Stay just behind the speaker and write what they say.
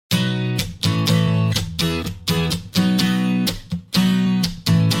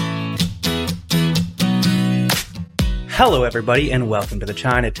Hello, everybody, and welcome to the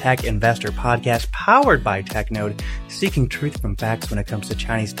China Tech Investor Podcast, powered by TechNode, seeking truth from facts when it comes to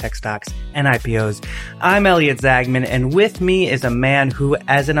Chinese tech stocks and IPOs. I'm Elliot Zagman, and with me is a man who,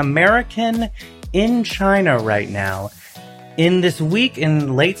 as an American in China right now, in this week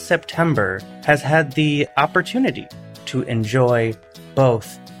in late September, has had the opportunity to enjoy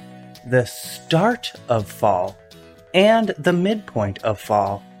both the start of fall and the midpoint of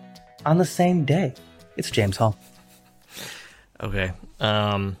fall on the same day. It's James Hall. Okay.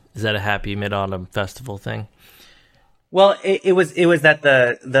 Is that a happy Mid-Autumn Festival thing? Well, it was that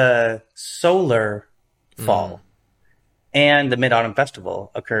the solar fall and the Mid-Autumn Festival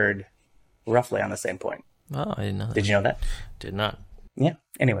occurred roughly on the same point. Oh, I didn't know that. Did you know that? Did not. Yeah.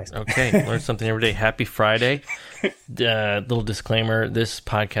 Anyways. Okay. Learn something every day. Happy Friday. Little disclaimer. This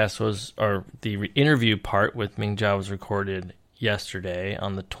podcast the interview part with Ming Zhao was recorded yesterday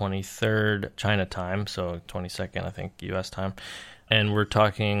on the 23rd China time, so 22nd, I think, U.S. time. And we're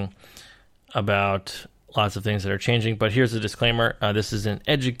talking about lots of things that are changing. But here's a disclaimer. This is an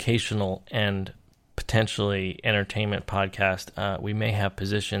educational and potentially entertainment podcast. We may have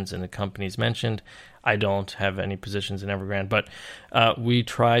positions in the companies mentioned. I don't have any positions in Evergrande, but we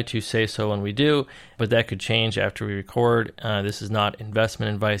try to say so when we do, but that could change after we record. This is not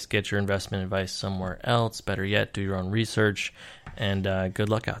investment advice. Get your investment advice somewhere else. Better yet, do your own research, and good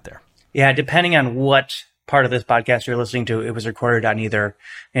luck out there. Yeah, depending on what part of this podcast you're listening to, it was recorded on either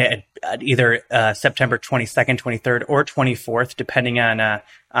September 22nd, 23rd, or 24th, depending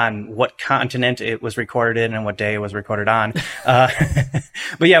on what continent it was recorded in and what day it was recorded on.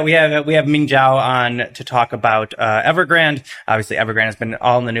 But yeah, we have Ming Zhao on to talk about Evergrande. Obviously, Evergrande has been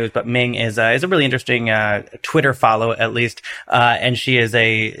all in the news, but Ming is a really interesting Twitter follow, at least, and she is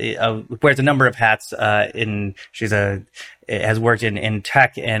wears a number of hats. Has worked in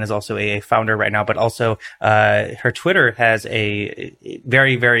tech and is also a founder right now, but also her Twitter has a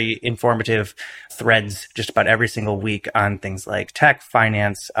very, very informative threads just about every single week on things like tech,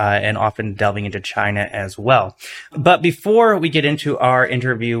 finance, and often delving into China as well. But before we get into our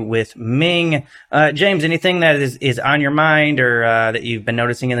interview with Ming, James, anything that is on your mind or that you've been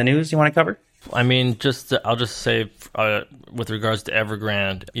noticing in the news you want to cover? I mean, I'll just say with regards to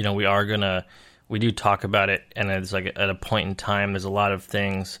Evergrande, we do talk about it, and it's like at a point in time, there's a lot of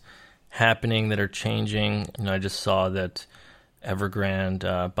things happening that are changing. I just saw that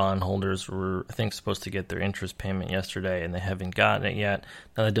Evergrande bondholders were, I think, supposed to get their interest payment yesterday, and they haven't gotten it yet.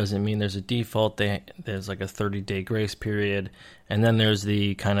 Now, that doesn't mean there's a default. There's like a 30-day grace period, and then there's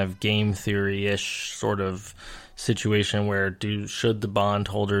the kind of game theory-ish sort of situation where should the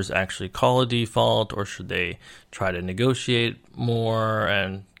bondholders actually call a default, or should they try to negotiate more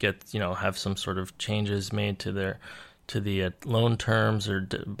and have some sort of changes made to the loan terms or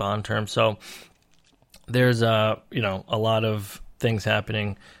bond terms? So there's a lot of things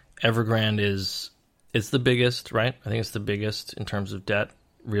happening. Evergrande it's the biggest, right? I think it's the biggest in terms of debt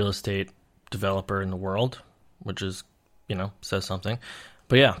real estate developer in the world, which is says something.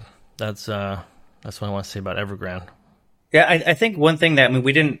 But yeah, that's what I want to say about Evergrande. Yeah, I think one thing that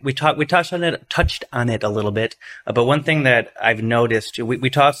we touched on it a little bit, but one thing that I've noticed, we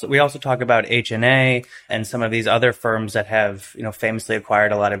also talk about H&A and some of these other firms that have famously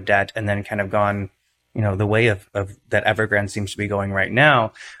acquired a lot of debt and then kind of gone the way of that Evergrande seems to be going right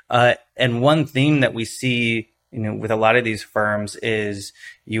now. And one theme that we see with a lot of these firms is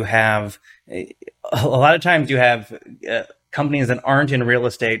you have a lot of times you have companies that aren't in real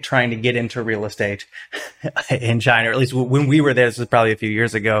estate trying to get into real estate in China, or at least when we were there. This was probably a few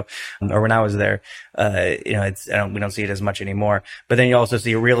years ago, or when I was there. We don't see it as much anymore. But then you also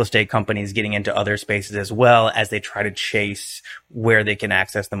see real estate companies getting into other spaces as well as they try to chase where they can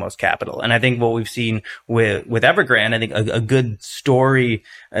access the most capital. And I think what we've seen with Evergrande, I think a good story,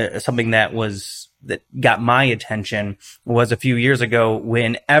 something that got my attention was a few years ago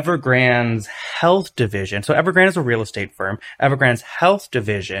when Evergrande's health division, so Evergrande is a real estate firm, Evergrande's health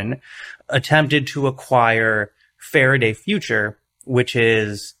division attempted to acquire Faraday Future, which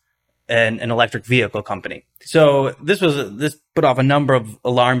is an electric vehicle company. So this put off a number of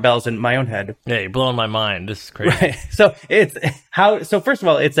alarm bells in my own head. Yeah, you're blowing my mind. This is crazy. Right. So first of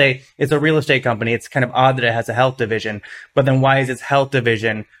all, it's a real estate company. It's kind of odd that it has a health division, but then why is its health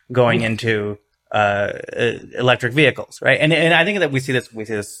division going into electric vehicles, right? And I think that we see this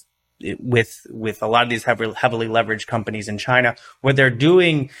with a lot of these heavily leveraged companies in China. What they're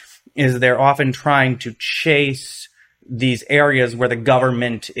doing is they're often trying to chase these areas where the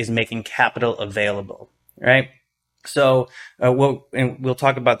government is making capital available, right? So we'll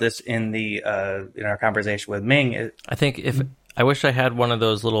talk about this in our conversation with Ming. I think I wish I had one of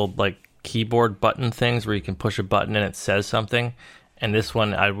those little keyboard button things where you can push a button and it says something. And this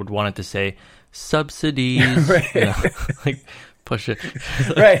one, I would want it to say subsidies, right. You know, like push it,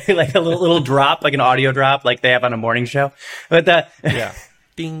 right? Like a little drop, like an audio drop, like they have on a morning show. But yeah.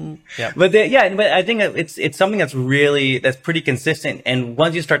 Ding. Yeah. But I think it's something that's pretty consistent. And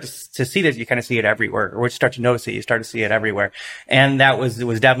once you start to see this, you kind of see it everywhere. Or once you start to notice it, you start to see it everywhere. And it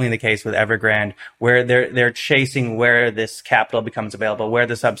was definitely the case with Evergrande, where they're chasing where this capital becomes available, where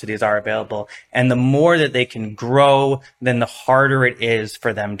the subsidies are available. And the more that they can grow, then the harder it is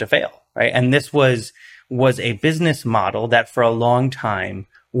for them to fail, right? And this was a business model that for a long time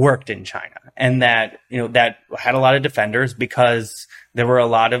worked in China, and that had a lot of defenders because there were a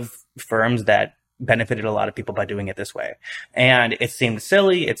lot of firms that benefited a lot of people by doing it this way. And it seemed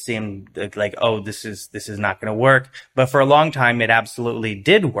silly. It seemed like, oh, this is not going to work. But for a long time, it absolutely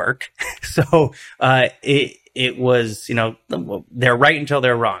did work. So, it was, they're right until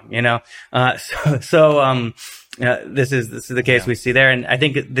they're wrong, this is the case we see there. And I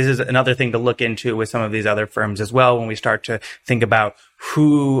think this is another thing to look into with some of these other firms as well, when we start to think about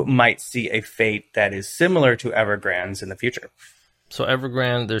who might see a fate that is similar to Evergrande's in the future. So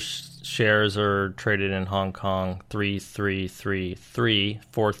Evergrande, their shares are traded in Hong Kong, 3333.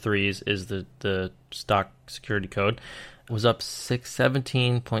 4 threes is the stock security code. It was up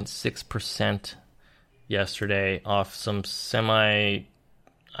 17.6% yesterday off some semi,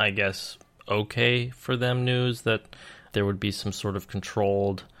 I guess, okay for them news that there would be some sort of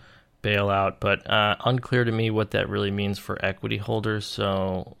controlled bailout, but unclear to me what that really means for equity holders.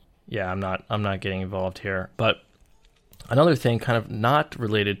 So yeah, I'm not getting involved here. But another thing kind of not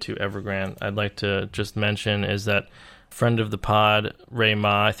related to Evergrande I'd like to just mention is that friend of the pod, Rui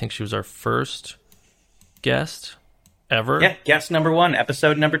Ma, I think she was our first guest ever. Yeah, guest number 1,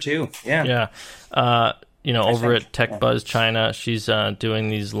 episode number 2. Yeah. Over at Tech Buzz China, she's doing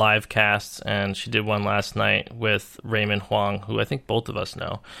these live casts, and she did one last night with Raymond Huang, who I think both of us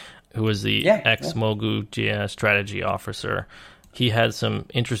know, who is the ex-Mogu strategy officer. He had some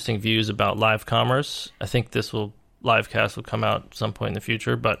interesting views about live commerce. I think this live cast will come out at some point in the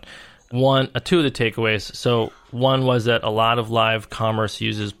future, but two of the takeaways. So one was that a lot of live commerce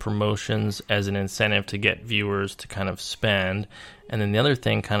uses promotions as an incentive to get viewers to kind of spend. And then the other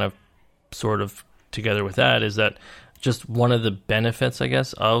thing kind of sort of together with that is that just one of the benefits, I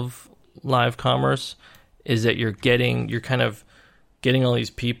guess, of live commerce is that you're kind of getting all these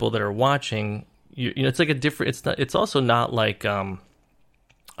people that are watching. It's like it's also not like a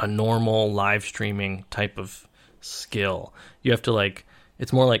normal live streaming type of skill. You have to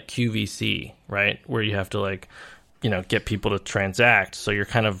it's more like QVC, right? Where you have to get people to transact. So you're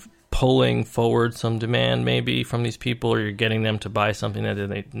kind of pulling forward some demand maybe from these people, or you're getting them to buy something that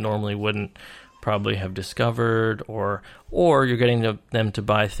they normally wouldn't probably have discovered, or you're getting them to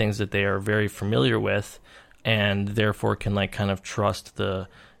buy things that they are very familiar with and therefore can kind of trust the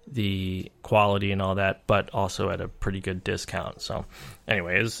quality and all that, but also at a pretty good discount. So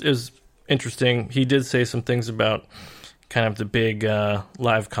anyway, it was interesting. He did say some things about kind of the big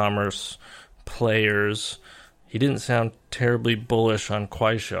live commerce players. He didn't sound terribly bullish on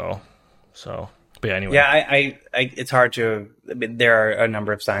Kuaishou. So, but yeah, anyway. Yeah, I it's hard to. There are a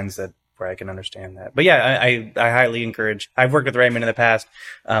number of signs where I can understand that. But yeah, I highly encourage. I've worked with Raymond in the past,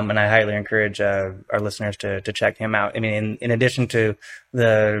 and I highly encourage our listeners to check him out. I mean, in addition to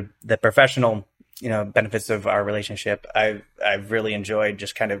the professional benefits of our relationship, I've really enjoyed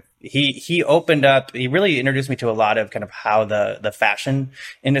just kind of he opened up. He really introduced me to a lot of kind of how the fashion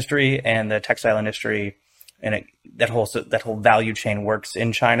industry and the textile industry and that whole value chain works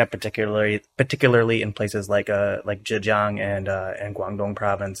in China, particularly in places like Zhejiang and Guangdong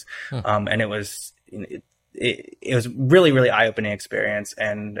province. And it was really, really eye-opening experience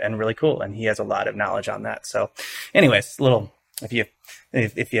and really cool. And he has a lot of knowledge on that. So anyways, if you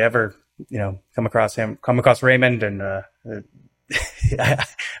ever, come across Raymond, and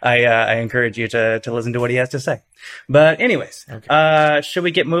I encourage you to listen to what he has to say. But anyways, okay. Should we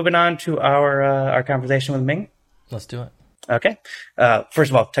get moving on to our conversation with Ming? Let's do it. Okay.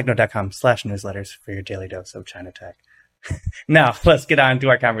 First of all, techno.com/newsletters for your daily dose of China tech. Now let's get on to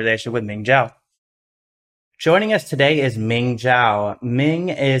our conversation with Ming Zhao. Joining us today is Ming Zhao. Ming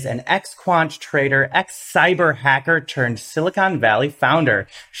is an ex-quant trader, ex-cyber hacker turned Silicon Valley founder.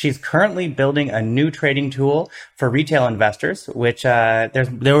 She's currently building a new trading tool for retail investors, which there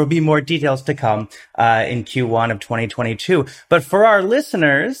will be more details to come in Q1 of 2022. But for our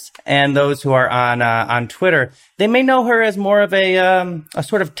listeners and those who are on Twitter, they may know her as more of a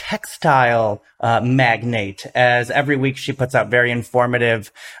sort of textile magnate, as every week she puts out very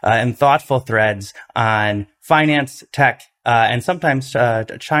informative and thoughtful threads on finance, tech, and sometimes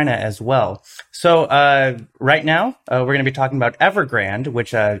China as well. So right now, we're going to be talking about Evergrande,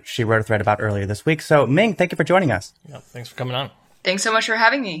 which she wrote a thread about earlier this week. So Ming, thank you for joining us. Yeah, thanks for coming on. Thanks so much for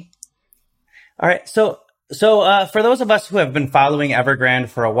having me. All right. So for those of us who have been following Evergrande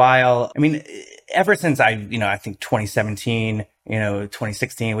for a while, I mean, ever since I think 2017,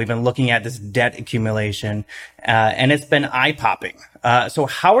 2016, we've been looking at this debt accumulation, and it's been eye-popping. So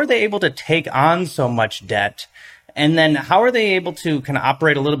how are they able to take on so much debt? And then how are they able to kind of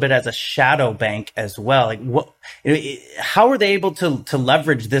operate a little bit as a shadow bank as well? Like how are they able to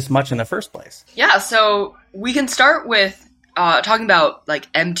leverage this much in the first place? Yeah. So we can start with talking about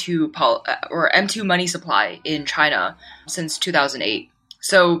like M2 or M2 money supply in China since 2008.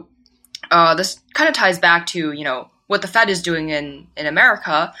 So this kind of ties back to, what the Fed is doing in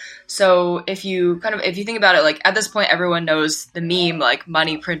America. So if you think about it, like at this point, everyone knows the meme, like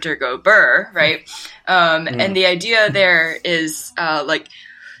money printer go burr, right? And the idea there is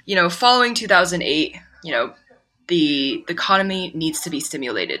following 2008, the economy needs to be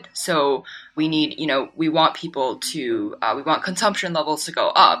stimulated. So we need, we want people to, we want consumption levels to go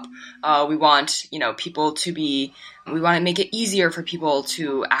up. We want, we want to make it easier for people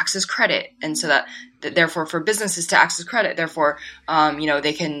to access credit. And so that therefore for businesses to access credit, therefore,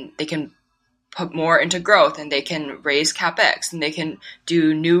 they can put more into growth, and they can raise CapEx, and they can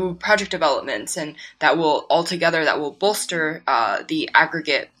do new project developments, and that will bolster the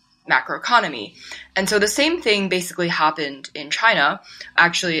aggregate macroeconomy. And so the same thing basically happened in China,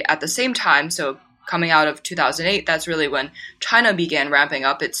 actually at the same time. So coming out of 2008, that's really when China began ramping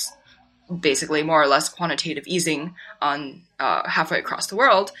up its basically more or less quantitative easing on halfway across the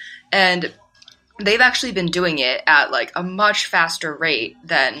world. And they've actually been doing it at like a much faster rate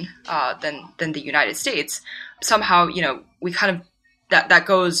than the United States. Somehow, we kind of that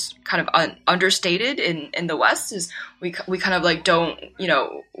goes kind of understated in the West, is we kind of like don't,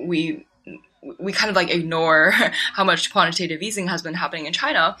 we kind of like ignore how much quantitative easing has been happening in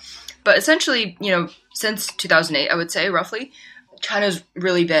China. But essentially, since 2008, I would say roughly, China's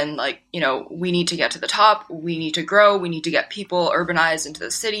really been like, we need to get to the top. We need to grow. We need to get people urbanized into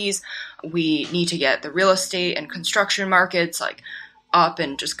the cities. We need to get the real estate and construction markets like up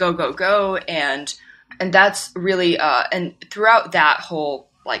and just go, go, go. And that's really, and throughout that whole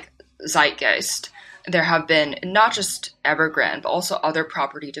like zeitgeist, there have been not just Evergrande, but also other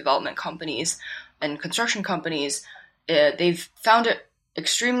property development companies and construction companies. They've found it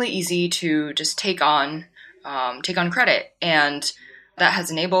extremely easy to just take on credit, and that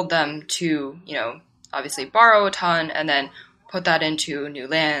has enabled them to, obviously borrow a ton and then put that into new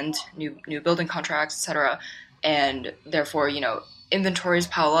land, new building contracts, etc. And therefore, inventories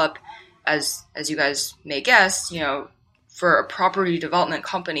pile up. As you guys may guess, for a property development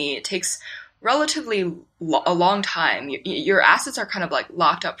company, it takes relatively a long time. Your assets are kind of like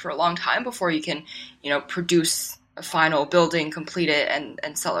locked up for a long time before you can, produce a final building, complete it,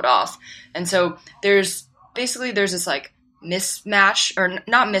 and sell it off. And so there's this like mismatch, or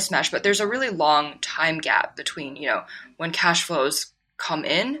not mismatch, but there's a really long time gap between, when cash flows come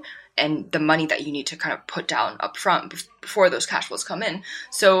in and the money that you need to kind of put down up front before those cash flows come in.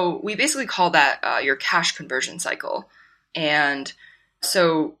 So we basically call that your cash conversion cycle. And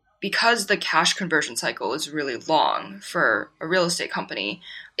so because the cash conversion cycle is really long for a real estate company,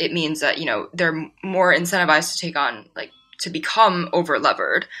 it means that, they're more incentivized to take on, like, to become over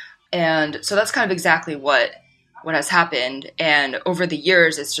levered. And so that's kind of exactly what has happened. And over the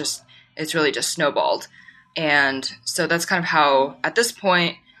years, it's really just snowballed. And so that's kind of how, at this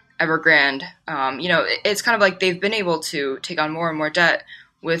point, Evergrande, it's kind of like they've been able to take on more and more debt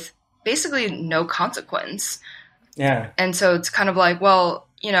with basically no consequence. Yeah. And so it's kind of like, well,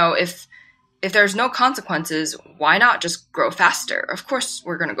 if there's no consequences, why not just grow faster? Of course,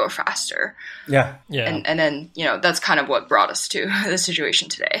 we're going to go faster. Yeah. Yeah. And then, that's kind of what brought us to the situation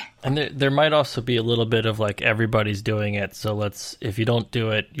today. And there might also be a little bit of like everybody's doing it. So if you don't do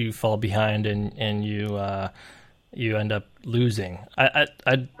it, you fall behind and you end up losing.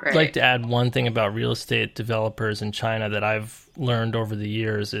 I'd like to add one thing about real estate developers in China that I've learned over the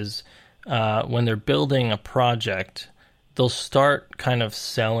years is when they're building a project, they'll start kind of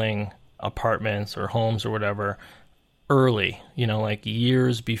selling apartments or homes or whatever early, like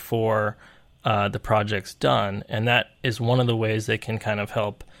years before the project's done. And that is one of the ways they can kind of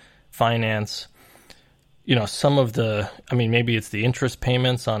help finance, some of maybe it's the interest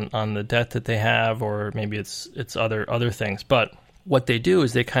payments on the debt that they have, or maybe it's other things. But what they do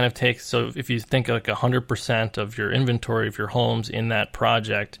is they kind of take, so if you think like 100% of your inventory of your homes in that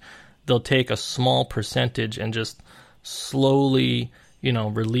project, they'll take a small percentage and just slowly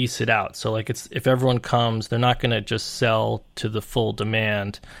release it out. So like if everyone comes, they're not going to just sell to the full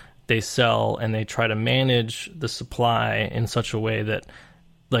demand. They sell and they try to manage the supply in such a way that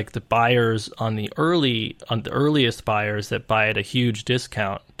like the buyers on the earliest buyers that buy at a huge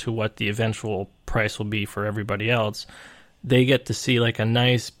discount to what the eventual price will be for everybody else, they get to see like a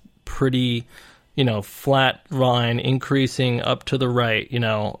nice, pretty, flat line increasing up to the right,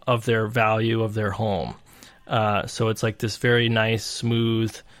 of their value of their home. So it's like this very nice,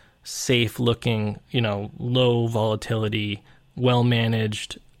 smooth, safe looking, low volatility, well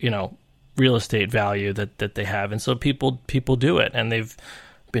managed, real estate value that they have. And so people do it, and they've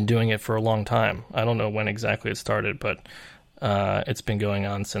been doing it for a long time. I don't know when exactly it started, but it's been going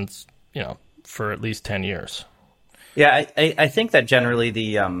on since, for at least 10 years. Yeah, I think that generally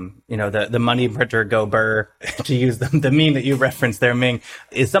the money printer go burr, to use the meme that you referenced there, Ming,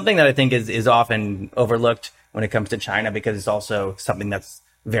 is something that I think is often overlooked when it comes to China, because it's also something that's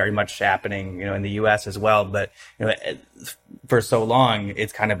very much happening, in the U.S. as well. But for so long,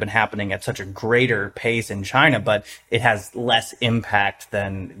 it's kind of been happening at such a greater pace in China, but it has less impact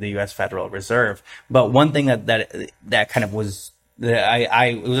than the U.S. Federal Reserve. But one thing that kind of was,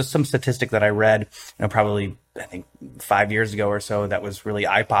 it was some statistic that I read, probably I think 5 years ago or so, that was really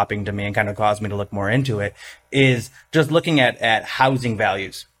eye popping to me and kind of caused me to look more into it, is just looking at housing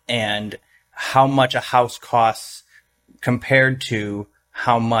values and how much a house costs compared to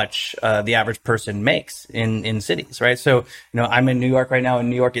how much the average person makes in cities, right? So, I'm in New York right now, and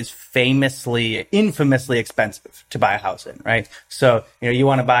New York is infamously expensive to buy a house in, right? So, you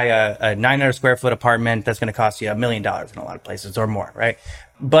want to buy a 900 square foot apartment that's going to cost you $1 million in a lot of places or more, right?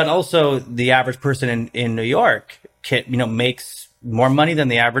 But also the average person in New York, makes more money than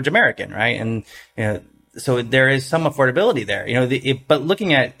the average American, right? And, so there is some affordability there, but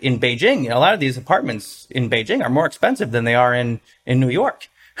looking at in Beijing, a lot of these apartments in Beijing are more expensive than they are in New York.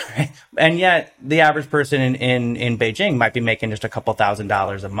 Right? And yet the average person in Beijing might be making just a couple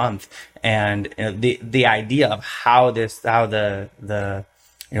 $1,000s a month. And the idea of how the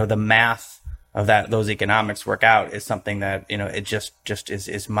math of those economics work out is something that, it just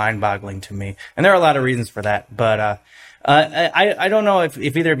is mind boggling to me. And there are a lot of reasons for that, but, I don't know if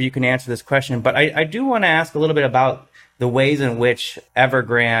either of you can answer this question, but I do want to ask a little bit about the ways in which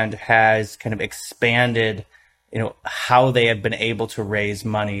Evergrande has kind of expanded, how they have been able to raise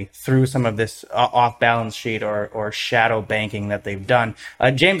money through some of this off balance sheet or shadow banking that they've done.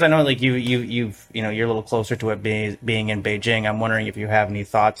 James, I know like you're a little closer to it being in Beijing. I'm wondering if you have any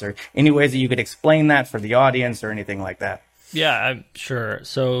thoughts or any ways that you could explain that for the audience or anything like that. Yeah, I'm sure.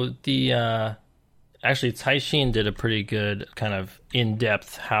 So actually, Caixin did a pretty good kind of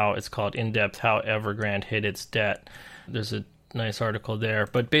in-depth how Evergrande hid its debt. There's a nice article there.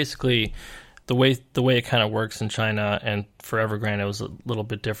 But basically, the way it kind of works in China, and for Evergrande it was a little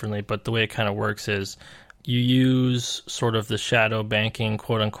bit differently, but the way it kind of works is you use sort of the shadow banking,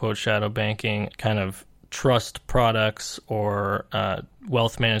 quote-unquote shadow banking, kind of trust products or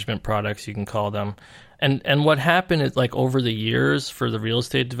wealth management products, you can call them. And what happened is, like, over the years for the real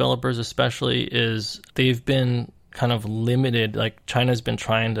estate developers especially, is they've been kind of limited. Like, China's been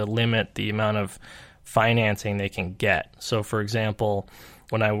trying to limit the amount of financing they can get. So, for example,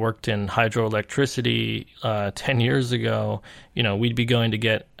 when I worked in hydroelectricity 10 years ago, we'd be going to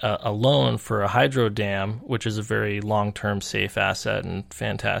get a loan for a hydro dam, which is a very long-term safe asset and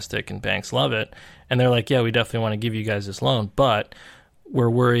fantastic, and banks love it. And they're like, yeah, we definitely want to give you guys this loan, but we're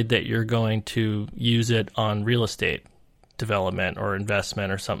worried that you're going to use it on real estate development or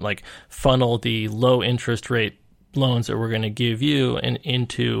investment or something, like funnel the low interest rate loans that we're going to give you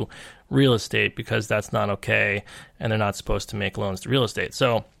into real estate, because that's not okay, and they're not supposed to make loans to real estate.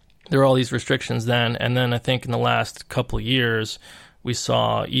 So there are all these restrictions then. And then I think in the last couple of years, we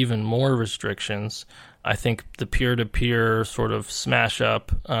saw even more restrictions. I think the peer-to-peer sort of smash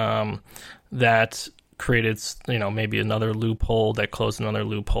up that created, maybe another loophole that closed another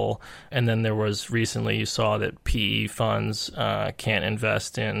loophole. And then there was recently, you saw that PE funds can't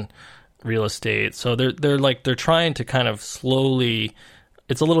invest in real estate. So they're trying to kind of slowly,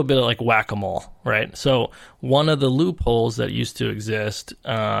 it's a little bit like whack-a-mole, right? So one of the loopholes that used to exist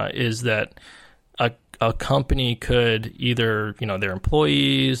is that a company could either, their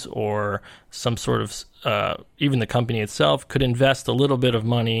employees or some sort of, even the company itself could invest a little bit of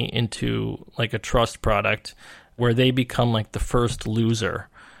money into like a trust product where they become like the first loser,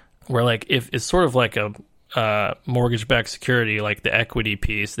 where like if it's sort of like a mortgage-backed security, like the equity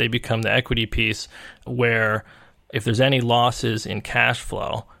piece, they become the equity piece where if there's any losses in cash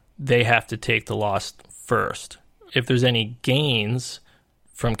flow, they have to take the loss first. If there's any gains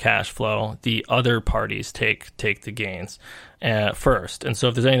from cash flow, the other parties take the gains first. And so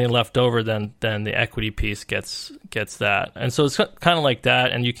if there's anything left over, then the equity piece gets that. And so it's kind of like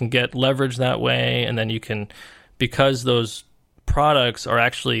that, and you can get leverage that way, and then you can, because those products they're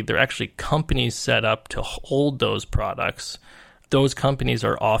actually companies set up to hold those products. Those companies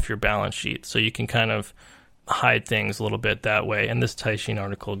are off your balance sheet, so you can kind of hide things a little bit that way. And this Taishin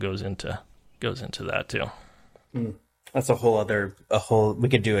article goes into that too. That's we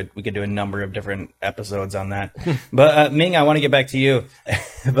could do a number of different episodes on that. But Ming, I want to get back to you.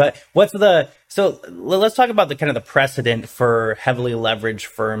 But so let's talk about the kind of the precedent for heavily leveraged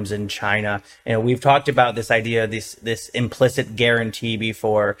firms in China. We've talked about this idea, this implicit guarantee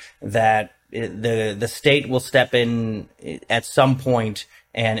before, that the state will step in at some point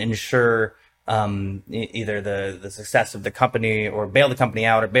and ensure either the success of the company, or bail the company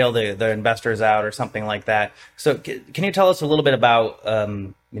out, or bail the investors out, or something like that. So can you tell us a little bit about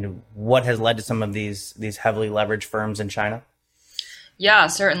what has led to some of these heavily leveraged firms in China? Yeah,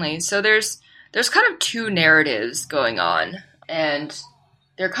 certainly. So there's kind of two narratives going on, and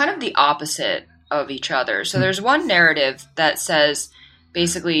they're kind of the opposite of each other. So there's one narrative that says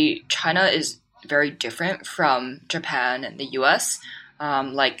basically China is very different from Japan and the US.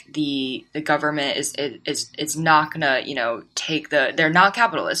 Like the government is not gonna, they're not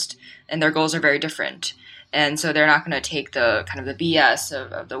capitalist, and their goals are very different. And so they're not going to take the kind of the BS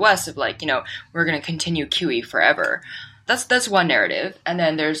of the West of we're going to continue QE forever. That's one narrative. And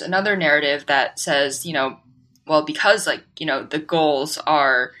then there's another narrative that says, because the goals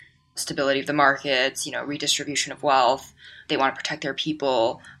are stability of the markets, redistribution of wealth, they want to protect their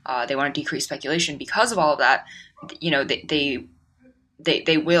people, they want to decrease speculation. Because of all of that, they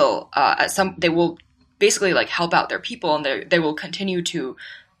will basically help out their people, and they will continue to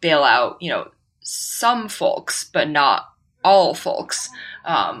bail out, some folks, but not all folks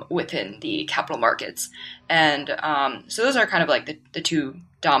within the capital markets. And so those are kind of the two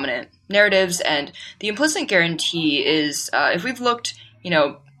dominant narratives. And the implicit guarantee is, if we've looked,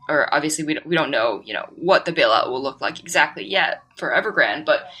 or obviously we don't know, what the bailout will look like exactly yet for Evergrande.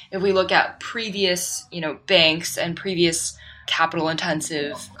 But if we look at previous, banks and previous capital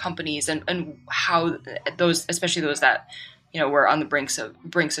intensive companies and how those, especially those that, were on the brinks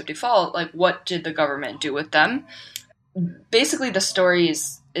of default, what did the government do with them? Basically, the story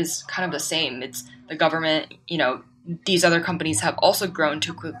is kind of the same. It's the government, these other companies have also grown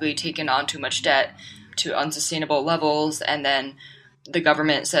too quickly, taken on too much debt to unsustainable levels, and then the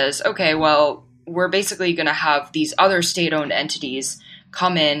government says, okay, well, we're basically going to have these other state-owned entities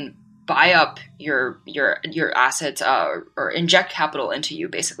come in, buy up your assets, or inject capital into you,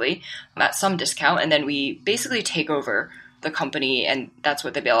 basically, at some discount, and then we basically take over the company, and that's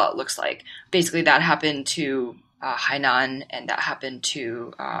what the bailout looks like. Basically, that happened to Hainan, and that happened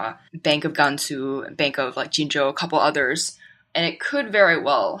to Bank of Gansu, Bank of Jinzhou, a couple others, and it could very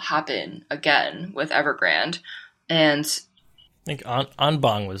well happen again with Evergrande. And I think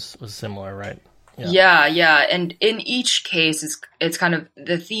Anbang was similar, right? Yeah. And in each case, it's kind of,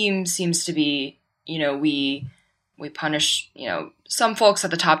 the theme seems to be, we punish, some folks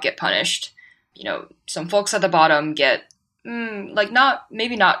at the top get punished, some folks at the bottom get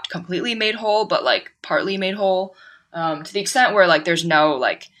maybe not completely made whole, but partly made whole, to the extent where there's no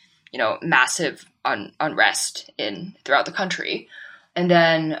massive unrest throughout the country. And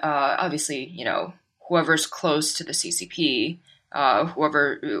then obviously whoever's close to the CCP,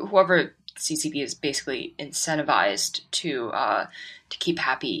 whoever CCP is basically incentivized to keep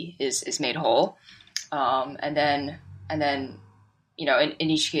happy is made whole, and then in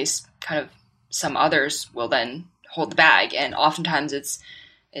each case, kind of some others will then hold the bag, and oftentimes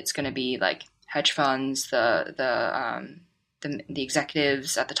it's going to be hedge funds, the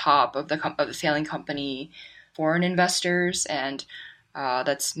executives at the top of the failing company, foreign investors, and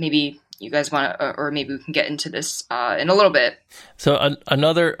that's maybe you guys want to, or maybe we can get into this in a little bit. So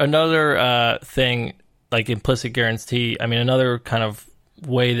another thing, implicit guarantee, another kind of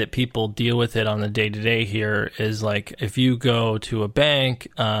way that people deal with it on the day-to-day here is if you go to a bank,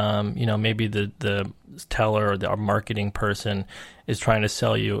 maybe the teller or the marketing person is trying to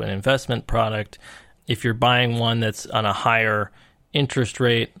sell you an investment product. If you're buying one that's on a higher interest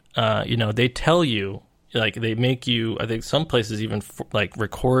rate, they tell you, they make you, I think some places even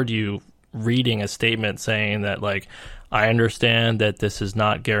record you reading a statement saying that I understand that this is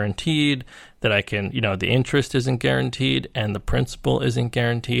not guaranteed, that I can, the interest isn't guaranteed and the principal isn't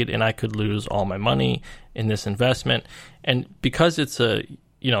guaranteed, and I could lose all my money in this investment. And because it's a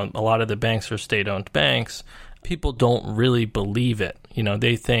lot of the banks are state-owned banks, people don't really believe it.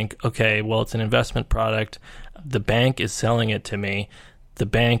 They think, okay, well, it's an investment product. The bank is selling it to me. the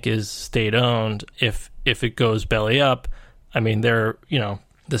bank is state owned, if it goes belly up, I mean, they're,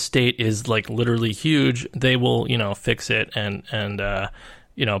 the state is like literally huge. They will, fix it and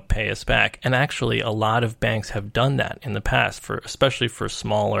pay us back. And actually, a lot of banks have done that in the past, especially for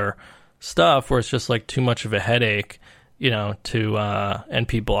smaller stuff where it's just like too much of a headache, and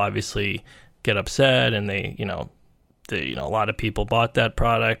people obviously get upset, and they, a lot of people bought that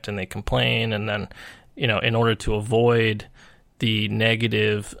product and they complain, and then, in order to avoid the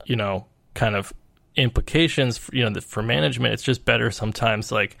negative, kind of implications, for management, it's just better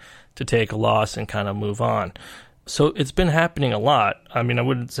sometimes like to take a loss and kind of move on. So it's been happening a lot. I mean, I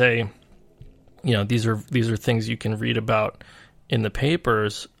wouldn't say, these are things you can read about in the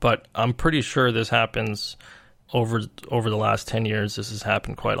papers, but I'm pretty sure this happens over the last 10 years. This has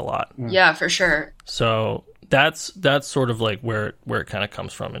happened quite a lot. Yeah, for sure. So that's sort of like where it kind of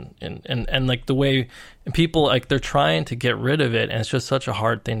comes from, and like the way, and people, like, they're trying to get rid of it, and it's just such a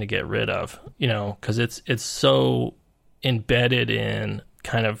hard thing to get rid of, because it's so embedded in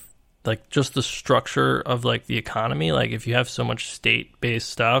kind of like just the structure of like the economy. Like if you have so much state-based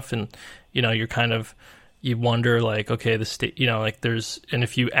stuff, and you're kind of, you wonder like, okay, the state, like there's, and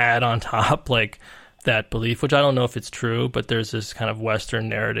if you add on top like that belief, which I don't know if it's true, but there's this kind of Western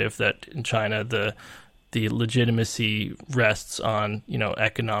narrative that in China the legitimacy rests on,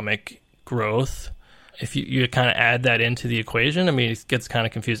 economic growth. If you kind of add that into the equation, I mean, it gets kind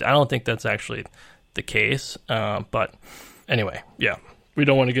of confused. I don't think that's actually the case. But anyway, yeah, we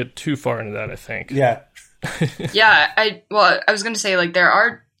don't want to get too far into that, I think. Yeah. Yeah. I was going to say, like, there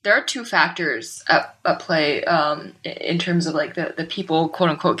are two factors at play in terms of like the people, quote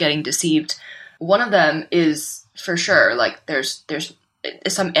unquote, getting deceived. One of them is for sure, like there's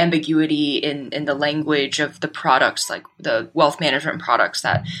some ambiguity in the language of the products, like the wealth management products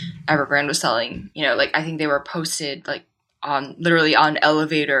that Evergrande was selling. Like I think they were posted like literally on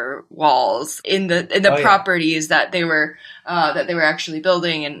elevator walls in the properties that they were actually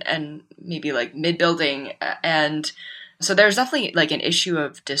building and maybe like mid building. And so there's definitely like an issue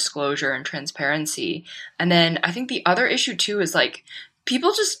of disclosure and transparency. And then I think the other issue too is like,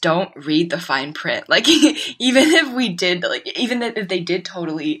 people just don't read the fine print. Like, even if they did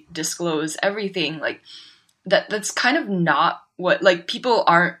totally disclose everything, like that's kind of not what, like, people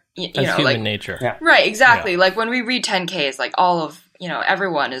aren't, that's human like nature. Yeah. Right. Exactly. Yeah. Like when we read 10Ks, like all of,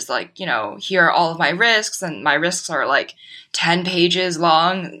 everyone is like, here are all of my risks, and my risks are like 10 pages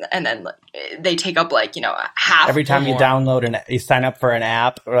long, and then like, they take up like, half. Every time you download and you sign up for an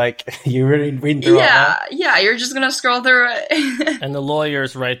app, like you really read through all that. Yeah, you're just going to scroll through it. And the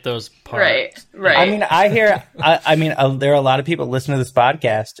lawyers write those parts. Right. I mean, there are a lot of people listening to this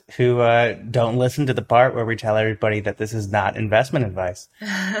podcast who don't listen to the part where we tell everybody that this is not investment advice.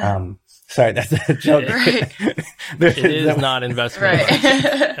 Sorry, that's a joke. Right. It is not investment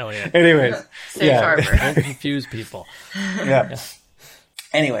advice, Elliot. Anyways, Safe harbor. Don't confuse people. Yeah.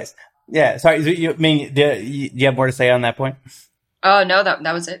 Anyways, yeah. Sorry, do you have more to say on that point? Oh no, that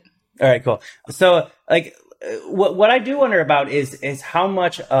was it. All right, cool. So, like, what I do wonder about is how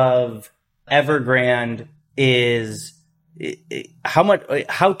much of Evergrande is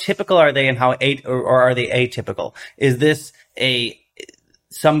how typical are they, and or are they atypical? Is this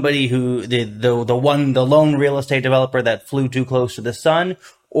somebody who the lone real estate developer that flew too close to the sun,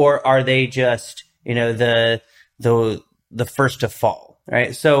 or are they just the first to fall,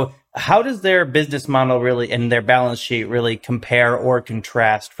 right? So how does their business model really and their balance sheet really compare or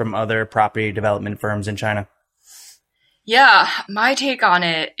contrast from other property development firms in China? Yeah, my take on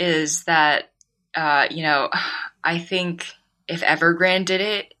it is that I think if Evergrande did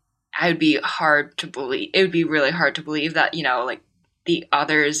it, it would be hard to believe. It would be really hard to believe that like the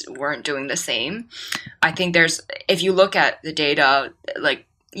others weren't doing the same. I think if you look at the data, like,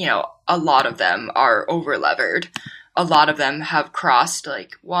 a lot of them are over-levered. A lot of them have crossed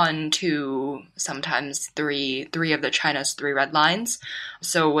like 1, 2, sometimes 3 of the China's 3 red lines.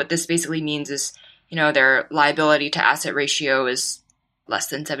 So what this basically means is, their liability to asset ratio is less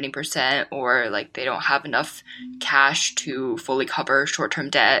than 70%, or like they don't have enough cash to fully cover short-term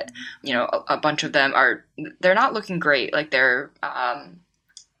debt. A bunch of them they're not looking great. Like their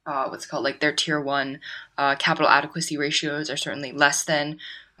like their tier 1 capital adequacy ratios are certainly less than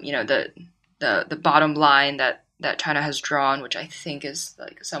the bottom line that China has drawn, which I think is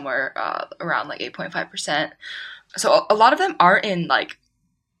like somewhere around like 8.5%. So a lot of them are in like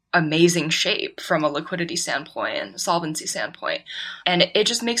amazing shape from a liquidity standpoint and solvency standpoint. And it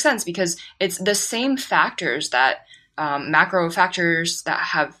just makes sense because it's the same factors that macro factors that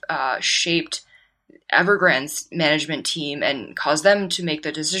have shaped Evergrande's management team and caused them to make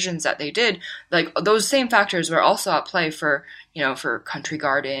the decisions that they did. Like those same factors were also at play for, for Country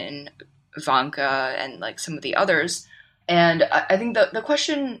Garden, Ivanka, and like some of the others. And I think the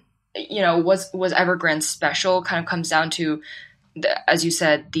question, was Evergrande special kind of comes down to, as you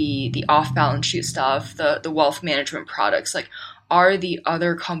said, the off balance sheet stuff, the wealth management products. Like, are the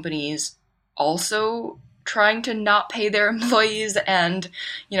other companies also trying to not pay their employees and,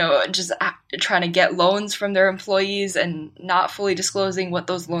 just trying to get loans from their employees and not fully disclosing what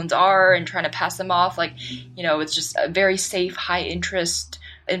those loans are and trying to pass them off? Like, it's just a very safe, high interest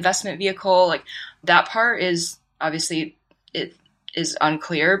investment vehicle. Like, that part is obviously, it is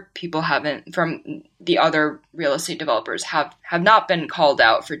unclear. People haven't, from the other real estate developers, have not been called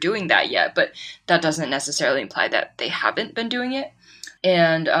out for doing that yet, but that doesn't necessarily imply that they haven't been doing it.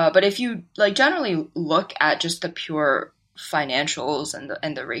 And but if you like generally look at just the pure financials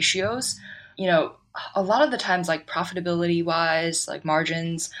and the ratios, a lot of the times, like profitability wise, like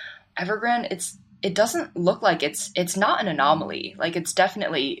margins, Evergrande, it doesn't look like it's not an anomaly. Like, it's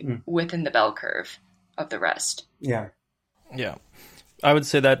definitely within the bell curve of the rest. Yeah. I would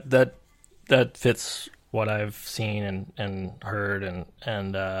say that fits what I've seen and heard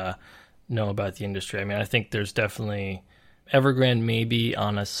and know about the industry. I mean, I think there's definitely Evergrande maybe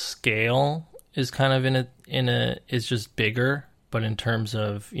on a scale is kind of is just bigger, but in terms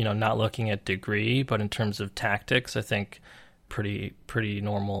of, not looking at degree, but in terms of tactics, I think pretty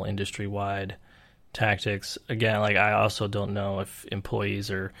normal industry wide tactics. Again, like, I also don't know if employees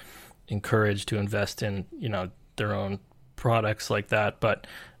are encouraged to invest in, their own products like that, but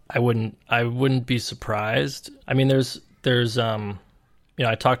I wouldn't be surprised. I mean, there's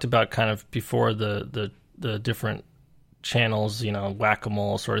I talked about kind of before the different channels,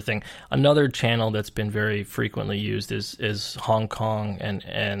 whack-a-mole sort of thing. Another channel that's been very frequently used is Hong Kong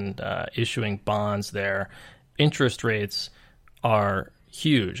and issuing bonds there. Interest rates are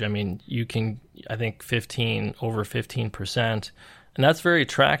huge. I mean, you can, I think, over 15%, and that's very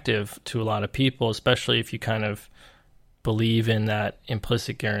attractive to a lot of people, especially if you kind of believe in that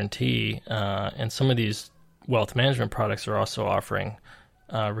implicit guarantee. And some of these wealth management products are also offering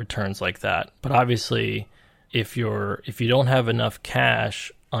returns like that. But obviously, if you don't have enough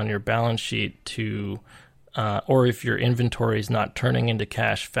cash on your balance sheet to, or if your inventory is not turning into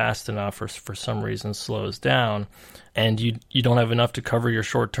cash fast enough, or for some reason slows down, and you don't have enough to cover your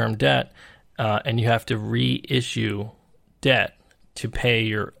short-term debt, and you have to reissue debt to pay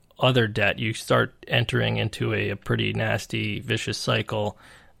your other debt, you start entering into a pretty nasty, vicious cycle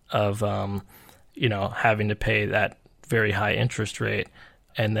of, having to pay that very high interest rate.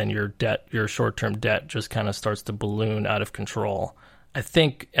 And then your short-term debt just kind of starts to balloon out of control. I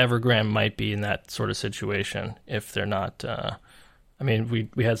think Evergrande might be in that sort of situation if they're not. I mean,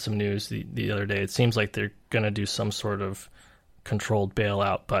 we had some news the other day. It seems like they're going to do some sort of controlled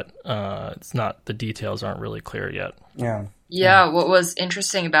bailout, but it's not. The details aren't really clear yet. Yeah. What was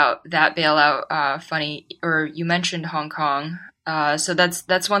interesting about that bailout? Funny, or you mentioned Hong Kong. So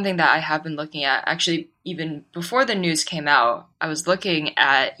that's one thing that I have been looking at. Actually, even before the news came out, I was looking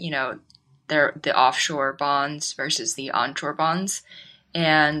at, the offshore bonds versus the onshore bonds.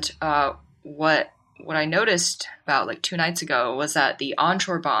 And what I noticed about like 2 nights ago was that the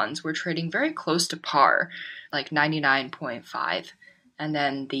onshore bonds were trading very close to par, like 99.5. And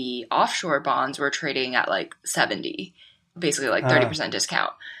then the offshore bonds were trading at like 70, basically like 30%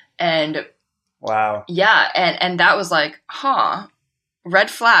 discount. And wow. Yeah. And that was like,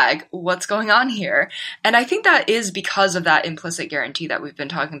 red flag, what's going on here? And I think that is because of that implicit guarantee that we've been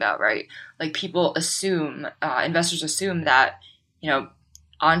talking about, right? Like, people assume, investors assume that,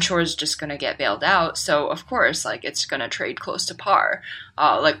 onshore is just going to get bailed out. So of course, like, it's going to trade close to par.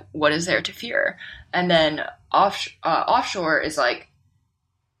 Like, what is there to fear? And then offshore is like,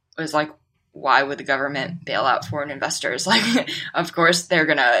 why would the government bail out foreign investors? Like, of course, they're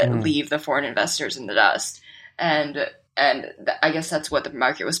going to leave the foreign investors in the dust. And I guess that's what the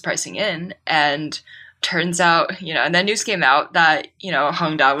market was pricing in. And turns out, and then news came out that,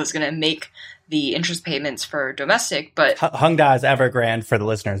 Hongda was going to make the interest payments for domestic, but Hongda is Evergrande for the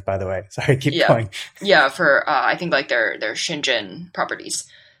listeners, by the way. Sorry, keep going. Yeah, for I think like their Shenzhen properties.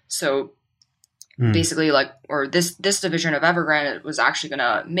 So basically, like, or this division of Evergrande was actually going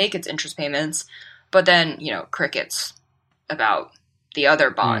to make its interest payments, but then crickets about the other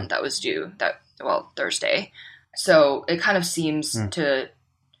bond that was due Thursday. So it kind of seems to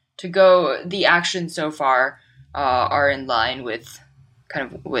go. The actions so far are in line with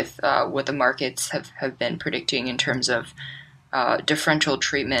what the markets have been predicting in terms of differential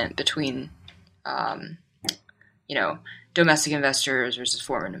treatment between domestic investors versus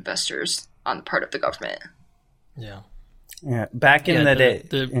foreign investors. on the part of the government. Yeah. Back in the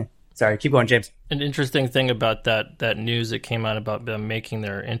day. Sorry, keep going, James. An interesting thing about that news that came out about them making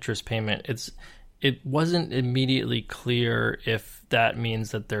their interest payment, it wasn't immediately clear if that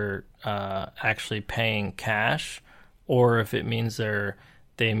means that they're actually paying cash, or if it means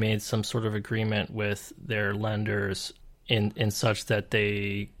they made some sort of agreement with their lenders in such that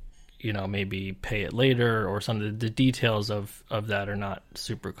they, maybe pay it later or something. The details of that are not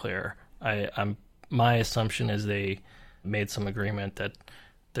super clear. My assumption is they made some agreement that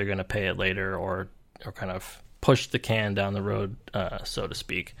they're going to pay it later or kind of push the can down the road, so to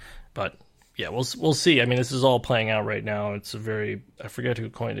speak. But yeah, we'll see. I mean, this is all playing out right now. It's a very, I forget who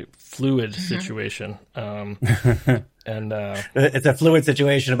coined it, fluid situation. And it's a fluid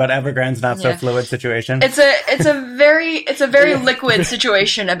situation, but Evergrande's not so fluid situation. It's a very liquid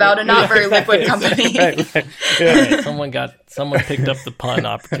situation about a not very liquid company. Right. Yeah. Someone picked up the pun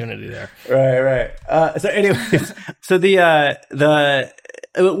opportunity there. Right. So anyways, so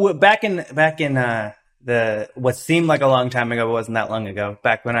back in the what seemed like a long time ago, but wasn't that long ago,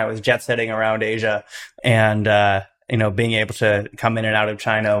 back when I was jet setting around Asia and being able to come in and out of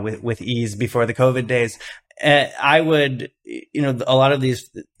China with ease before the COVID days, I would, a lot of these,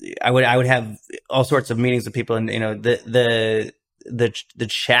 I would have all sorts of meetings with people, and the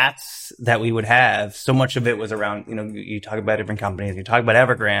chats that we would have, so much of it was around, you talk about different companies, you talk about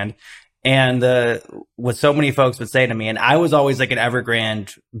Evergrande. And what so many folks would say to me, and I was always like an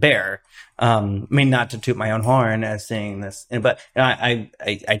Evergrande bear. I mean, not to toot my own horn as saying this, but I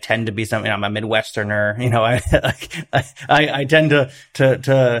tend to be something. I'm a Midwesterner. I tend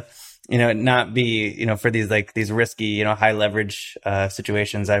to not be, for these risky, high leverage,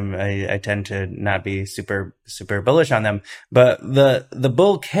 situations. I tend to not be super bullish on them. But the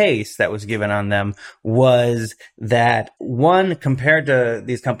bull case that was given on them was that, one, compared to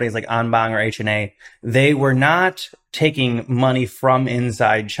these companies like Anbang or H&A, they were not taking money from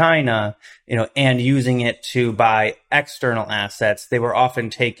inside China, and using it to buy external assets. They were often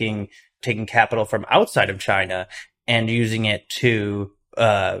taking capital from outside of China and using it to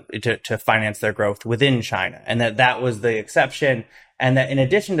finance their growth within China, and that was the exception. And that in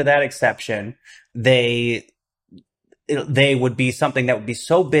addition to that exception, they would be something that would be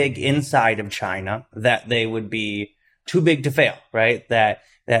so big inside of China that they would be too big to fail, right? That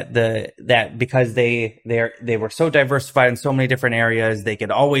because they were so diversified in so many different areas, they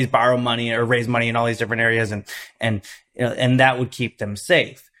could always borrow money or raise money in all these different areas, and that would keep them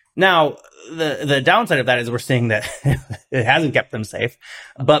safe. Now, the downside of that is we're seeing that it hasn't kept them safe,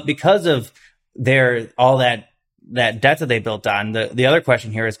 but because of all that debt that they built on, the other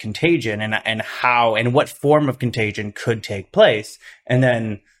question here is contagion and how and what form of contagion could take place. And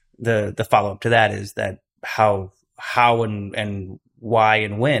then the follow up to that is that how and why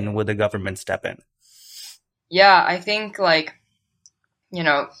and when would the government step in? Yeah, I think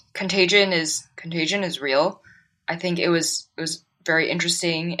contagion is real. I think it was very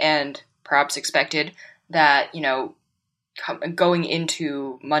interesting and perhaps expected that, going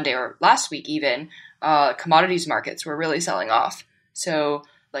into Monday or last week even, commodities markets were really selling off. So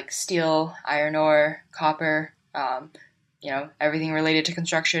like steel, iron ore, copper, everything related to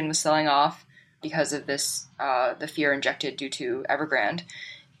construction was selling off because of this, the fear injected due to Evergrande.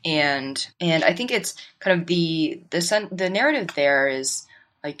 And I think it's kind of the narrative there is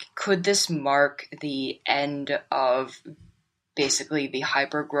like, could this mark the end of basically the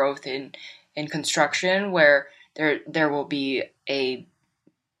hyper growth in construction, where there will be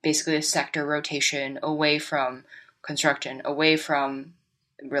basically a sector rotation away from construction, away from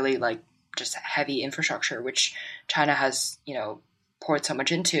really like just heavy infrastructure, which China has, poured so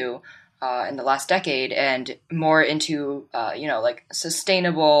much into in the last decade, and more into, like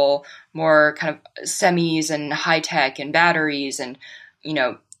sustainable, more kind of semis and high tech and batteries. And,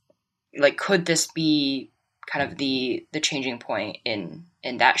 like, could this be kind of the changing point in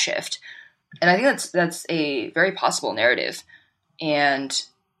that shift? And I think that's a very possible narrative. And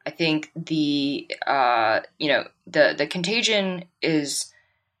I think the contagion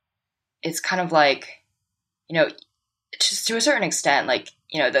it's kind of like, just to a certain extent, like,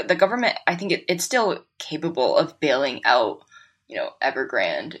 the government, I think it's still capable of bailing out,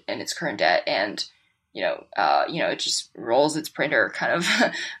 Evergrande and its current debt, and, it just rolls its printer kind of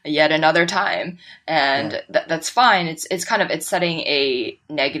yet another time. And that's fine. It's setting a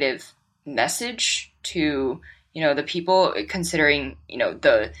negative message to, the people, considering,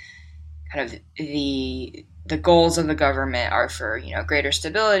 the kind of the goals of the government are for, greater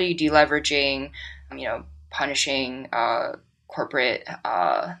stability, deleveraging, punishing, corporate,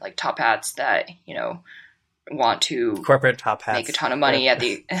 like top hats that, want to corporate top hats make a ton of money at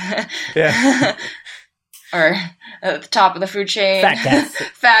the yeah. or at the top of the food chain. Fat cats.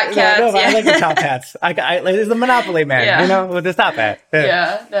 Fat cats. No, I like the top hats. I like, there's the Monopoly man, with his top hat.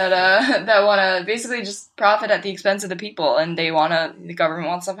 Yeah, that want to basically just profit at the expense of the people, and the government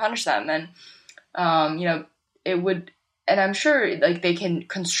wants to punish them, and it would, and I'm sure like they can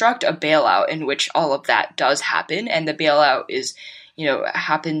construct a bailout in which all of that does happen, and the bailout is,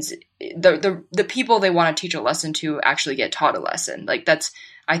 happens. The people they want to teach a lesson to actually get taught a lesson. Like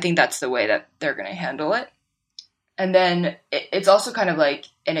I think that's the way that they're going to handle it. And then it's also kind of like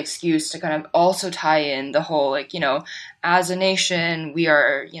an excuse to kind of also tie in the whole, like, as a nation, we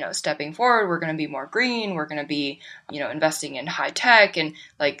are, stepping forward. We're going to be more green. We're going to be, investing in high tech and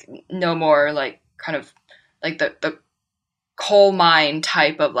like no more like kind of like the coal mine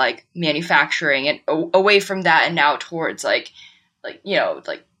type of like manufacturing and away from that and now towards like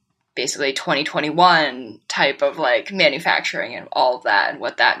basically 2021 type of like manufacturing and all of that and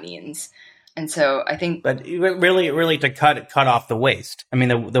what that means. And so I think, but really to cut off the waste. I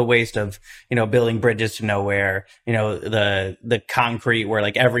mean, the waste of, building bridges to nowhere, the concrete where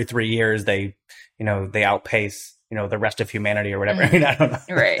like every 3 years they outpace, the rest of humanity or whatever. I mean, I don't know.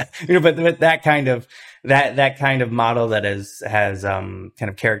 Right. But that kind of model that has kind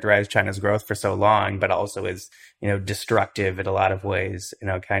of characterized China's growth for so long, but also is, destructive in a lot of ways,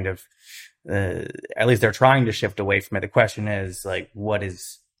 kind of, at least they're trying to shift away from it. The question is like,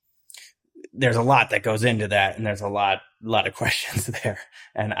 there's a lot that goes into that, and there's a lot of questions there,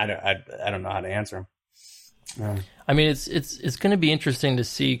 and I don't know how to answer them. I mean, it's going to be interesting to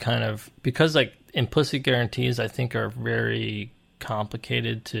see kind of, because like implicit guarantees I think are very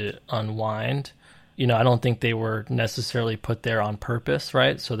complicated to unwind. I don't think they were necessarily put there on purpose,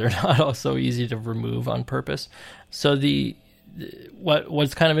 right? So they're not also easy to remove on purpose. So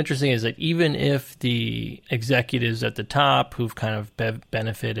what's kind of interesting is that even if the executives at the top who've kind of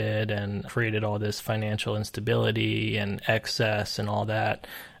benefited and created all this financial instability and excess and all that,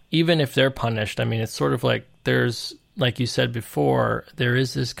 even if they're punished, I mean, it's sort of like there's, like you said before, there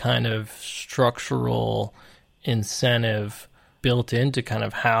is this kind of structural incentive built into kind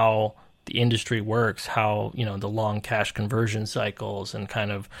of how the industry works, how, the long cash conversion cycles, and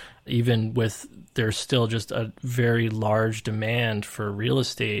kind of even with there's still just a very large demand for real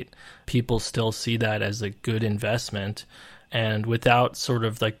estate, people still see that as a good investment. And without sort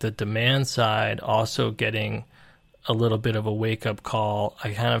of like the demand side also getting a little bit of a wake-up call,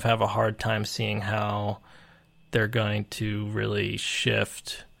 I kind of have a hard time seeing how they're going to really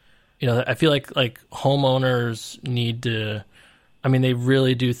shift. I feel like homeowners need to, I mean, they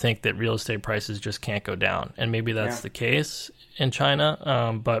really do think that real estate prices just can't go down. And maybe that's the case in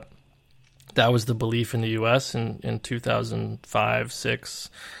China, but that was the belief in the U.S. in 2005, 6.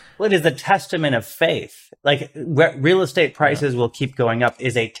 Well, it is a testament of faith. Like, real estate prices will keep going up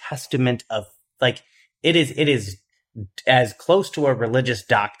is a testament of, like, it is as close to a religious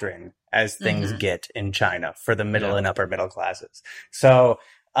doctrine as things get in China for the middle and upper middle classes. So,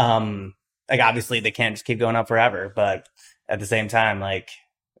 like, obviously they can't just keep going up forever, but at the same time, like,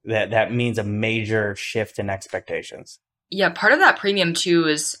 that means a major shift in expectations. Yeah, part of that premium too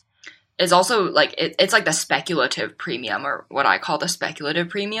is also like it's like the speculative premium, or what I call the speculative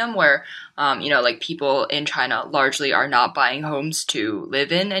premium, where like people in China largely are not buying homes to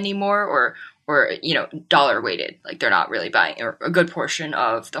live in anymore, or dollar weighted. Like they're not really buying, or a good portion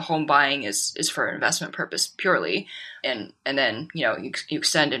of the home buying is for investment purpose purely, and then you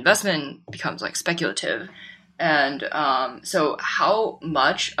extend investment, becomes like speculative. And so how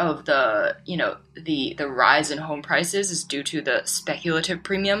much of the the rise in home prices is due to the speculative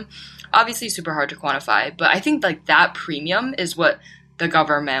premium? Obviously super hard to quantify, but I think like that premium is what the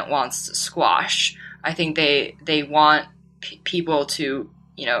government wants to squash. I think they want people to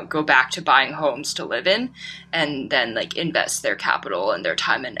go back to buying homes to live in, and then like invest their capital and their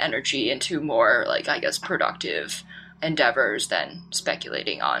time and energy into more like, I guess, productive endeavors than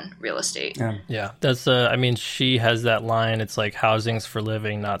speculating on real estate. Yeah. That's I mean, she has that line, it's like housing's for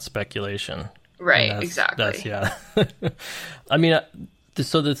living, not speculation. Right, exactly. That's I mean,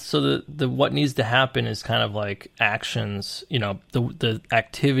 so the what needs to happen is kind of like actions, the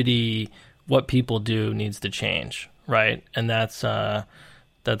activity, what people do needs to change, right? And that's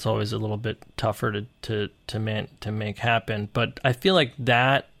always a little bit tougher to make happen. But I feel like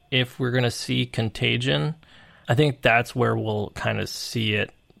that if we're going to see contagion, I think that's where we'll kind of see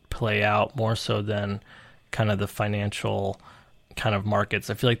it play out more so than kind of the financial kind of markets.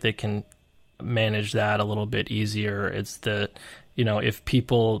 I feel like they can manage that a little bit easier. It's the, if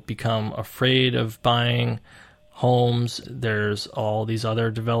people become afraid of buying homes. There's all these other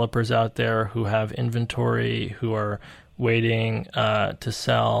developers out there who have inventory, who are waiting to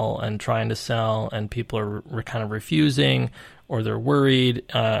sell and trying to sell, and people are kind of refusing, or they're worried.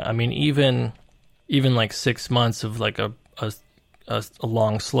 I mean, even like 6 months of like a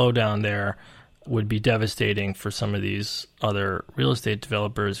long slowdown there would be devastating for some of these other real estate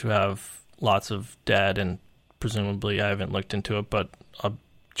developers who have lots of debt, and presumably, I haven't looked into it, but a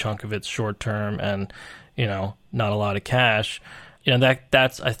chunk of it's short term and, not a lot of cash.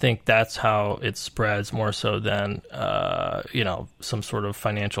 I think that's how it spreads more so than, some sort of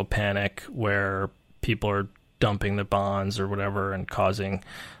financial panic where people are dumping the bonds or whatever and causing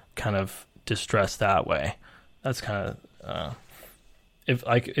kind of distress that way. That's kind of,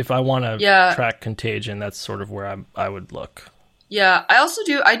 if I want to track contagion, that's sort of where I would look. Yeah,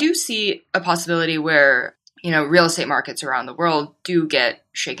 I do see a possibility where, real estate markets around the world do get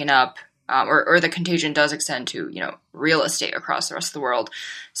shaken up, or the contagion does extend to, real estate across the rest of the world,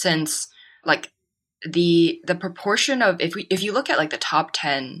 since like the proportion of, if you look at like the top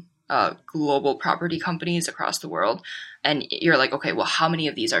 10 global property companies across the world, and you're like, okay, well, how many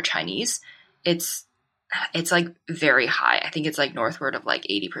of these are Chinese? It's like very high. I think it's like northward of like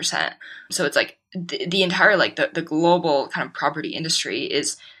 80%. So it's like the entire, like the global kind of property industry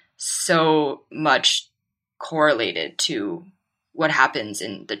is so much correlated to what happens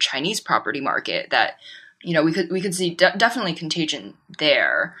in the Chinese property market that, we could see definitely contagion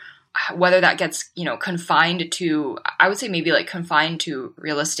there. Whether that gets, confined to, I would say maybe like confined to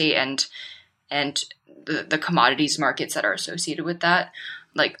real estate and the commodities markets that are associated with that.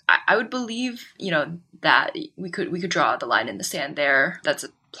 Like, I would believe, that we could draw the line in the sand there. That's a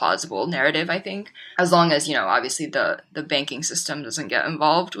plausible narrative, I think, as long as, obviously the banking system doesn't get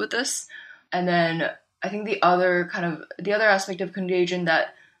involved with this. And then I think the other aspect of contagion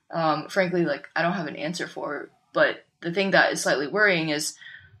that, frankly, like, I don't have an answer for, but the thing that is slightly worrying is,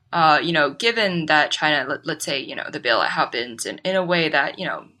 given that China, let's say, the bailout happens in a way that,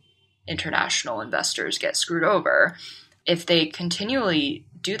 international investors get screwed over, if they continually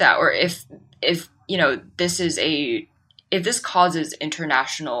do that, or if this causes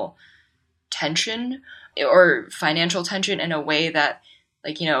international tension or financial tension in a way that,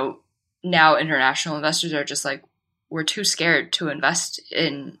 like, now international investors are just like, we're too scared to invest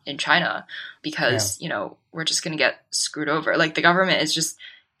in China because, we're just going to get screwed over. Like, the government is just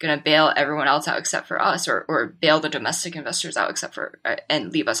going to bail everyone else out except for us, or bail the domestic investors out except for,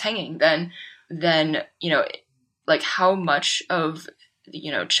 and leave us hanging. Then, like, how much of,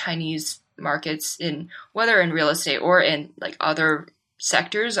 Chinese markets, whether in real estate or in like other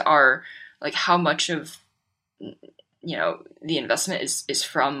sectors, are like, how much of, the investment is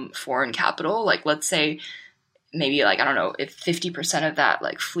from foreign capital? Like, let's say maybe, like, I don't know, if 50% of that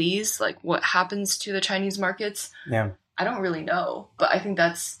like flees, like, what happens to the Chinese markets? Yeah, I don't really know, but I think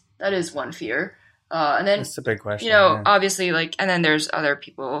that is one fear. And then it's a big question. Obviously, like, and then there's other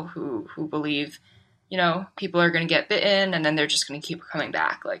people who believe, people are going to get bitten and then they're just going to keep coming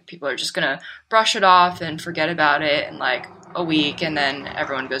back. Like, people are just going to brush it off and forget about it in like a week, and then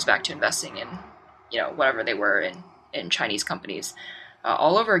everyone goes back to investing in, whatever they were in Chinese companies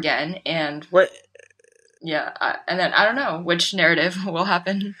all over again. And what? Yeah, and then I don't know which narrative will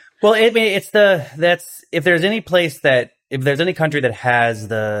happen. Well, if there's any country that has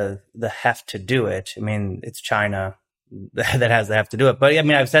the heft to do it, I mean, it's China that has the heft to do it. But I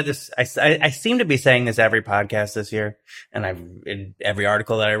mean, I've said this, I seem to be saying this every podcast this year, and in every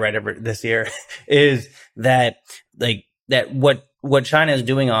article that I write this year, is that like that what China is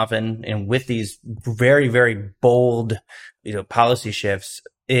doing often, and with these very, very bold, policy shifts,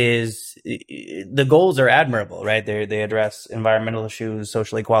 is the goals are admirable, right? They address environmental issues,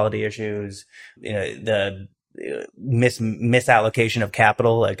 social equality issues, the misallocation of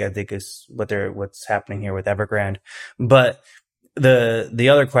capital, like I think is what's happening here with Evergrande. But the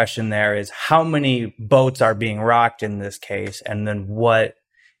other question there is how many boats are being rocked in this case, and then what,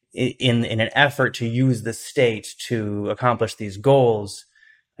 in an effort to use the state to accomplish these goals,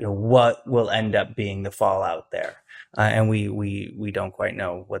 what will end up being the fallout there. And we don't quite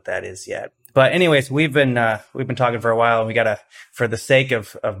know what that is yet. But anyways, we've been talking for a while, and we gotta, for the sake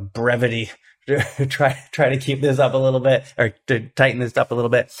of brevity, try to keep this up a little bit, or to tighten this up a little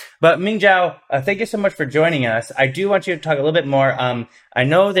bit. But Ming Zhao, thank you so much for joining us. I do want you to talk a little bit more. I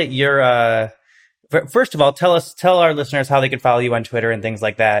know that you're first of all, tell our listeners how they can follow you on Twitter and things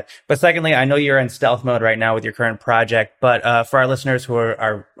like that. But secondly, I know you're in stealth mode right now with your current project, but for our listeners who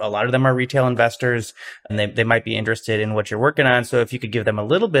are a lot of them are retail investors and they might be interested in what you're working on. So if you could give them a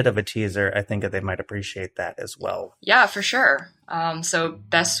little bit of a teaser, I think that they might appreciate that as well. Yeah, for sure. So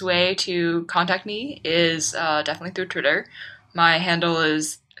best way to contact me is definitely through Twitter. My handle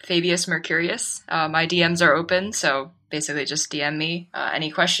is Fabius Mercurius. My DMs are open, so basically just DM me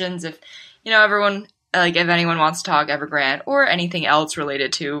any questions. If if anyone wants to talk Evergrande or anything else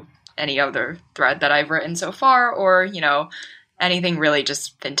related to any other thread that I've written so far, or anything really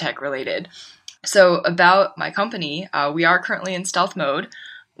just fintech related. So about my company, we are currently in stealth mode.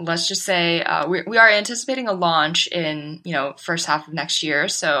 Let's just say we are anticipating a launch in first half of next year.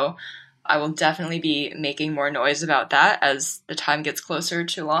 So I will definitely be making more noise about that as the time gets closer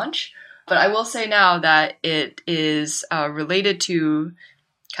to launch. But I will say now that it is related to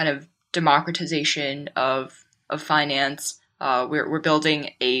kind of democratization of finance. We're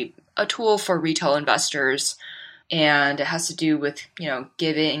building a tool for retail investors, and it has to do with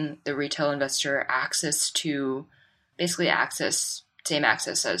giving the retail investor access to same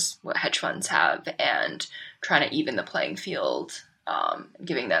access as what hedge funds have, and trying to even the playing field,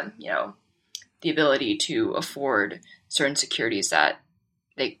 giving them the ability to afford certain securities that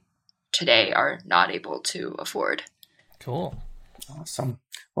they today are not able to afford. Cool. Awesome.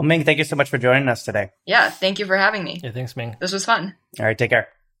 Well, Ming, thank you so much for joining us today. Yeah, thank you for having me. Yeah, thanks, Ming. This was fun. All right, take care.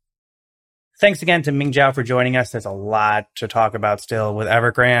 Thanks again to Ming Zhao for joining us. There's a lot to talk about still with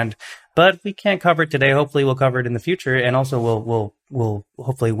Evergrande, but we can't cover it today. Hopefully we'll cover it in the future. And also we'll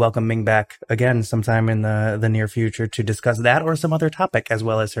hopefully welcome Ming back again sometime in the near future to discuss that or some other topic, as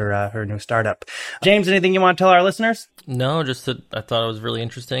well as her new startup. James, anything you want to tell our listeners? No, just that I thought it was really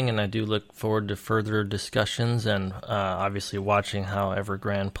interesting, and I do look forward to further discussions and obviously watching how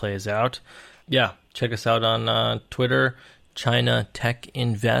Evergrande plays out. Yeah, check us out on Twitter. China Tech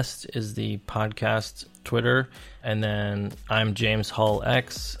Invest is the podcast Twitter. And then I'm James Hull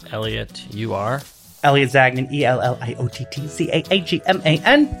X. Elliot, you are? Elliot Zagman, ELLIOTTCAAGMAN.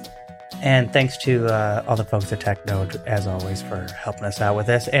 And thanks to all the folks at TechNode, as always, for helping us out with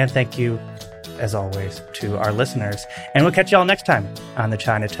this. And thank you, as always, to our listeners. And we'll catch you all next time on the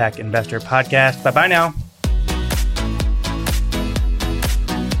China Tech Investor Podcast. Bye-bye now.